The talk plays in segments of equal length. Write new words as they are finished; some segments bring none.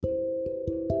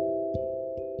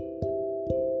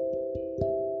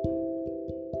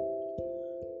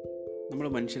നമ്മൾ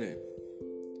മനുഷ്യരെ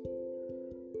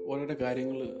ഓരോരോ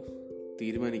കാര്യങ്ങൾ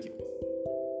തീരുമാനിക്കും.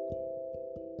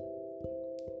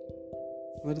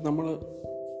 എന്നിട്ട് നമ്മൾ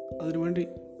അതിനുവേണ്ടി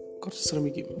കുറച്ച്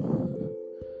ശ്രമിക്കും.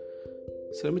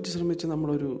 ശ്രമിച്ച്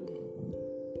നമ്മളൊരു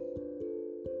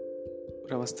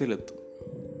അവസ്ഥയിലെത്തും.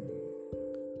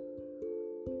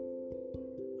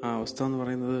 ആ അവസ്ഥ എന്ന്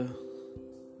പറയുന്നത്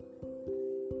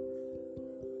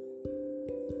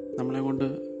നമ്മളെ കൊണ്ട്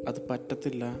അത്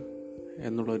പറ്റത്തില്ല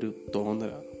എന്നുള്ളൊരു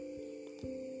തോന്നലാണ്.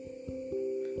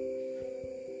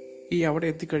 ഈ അവിടെ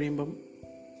എത്തിക്കഴിയുമ്പം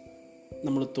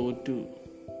നമ്മൾ തോറ്റു,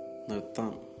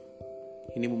 നിർത്താം,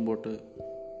 ഇനി മുമ്പോട്ട്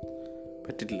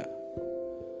പറ്റില്ല.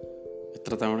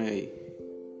 എത്ര തവണയായി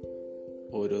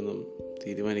ഓരോന്നും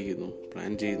തീരുമാനിക്കുന്നു,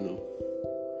 പ്ലാൻ ചെയ്യുന്നു,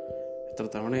 എത്ര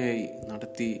തവണയായി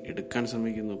നടത്തി എടുക്കാൻ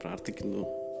ശ്രമിക്കുന്നു, പ്രാർത്ഥിക്കുന്നു.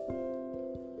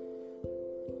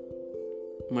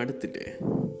 മടുത്തില്ലേ?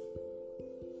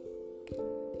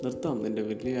 നിർത്താം. നിന്റെ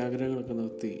വലിയ ആഗ്രഹങ്ങളൊക്കെ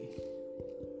നിർത്തി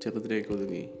ചെറുതിലേക്ക്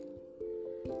ഒതുങ്ങി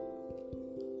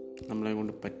നമ്മളെ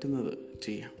കൊണ്ട് പറ്റുന്നത്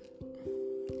ചെയ്യാം.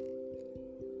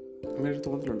 അങ്ങനെ ഒരു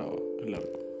തോന്നലുണ്ടാവാം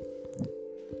എല്ലാവർക്കും.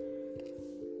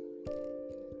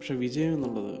 പക്ഷെ വിജയം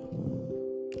എന്നുള്ളത്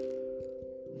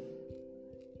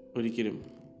ഒരിക്കലും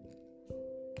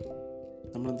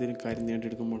നമ്മളെന്തെങ്കിലും കാര്യം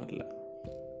നേടിയെടുക്കുമ്പോഴല്ല.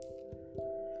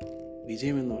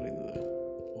 വിജയം എന്ന് പറയുന്നത്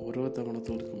ഓരോ തവണ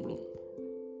തോൽക്കുമ്പോഴും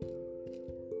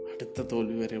അടുത്ത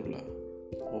തോൽവി വരെയുള്ള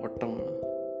ഓട്ടമാണ്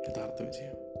യഥാർത്ഥ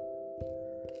വിജയം.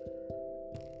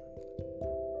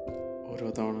 ഓരോ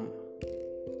തവണ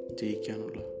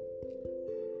ജയിക്കാനുള്ള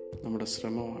നമ്മുടെ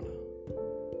ശ്രമമാണ്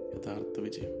യഥാർത്ഥ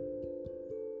വിജയം.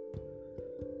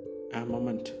 A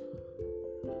moment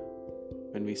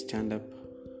when we stand up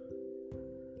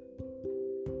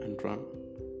and run,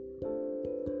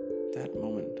 that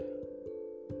moment,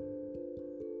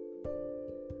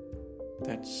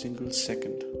 that single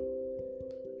second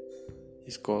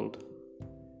is called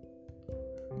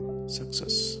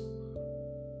success.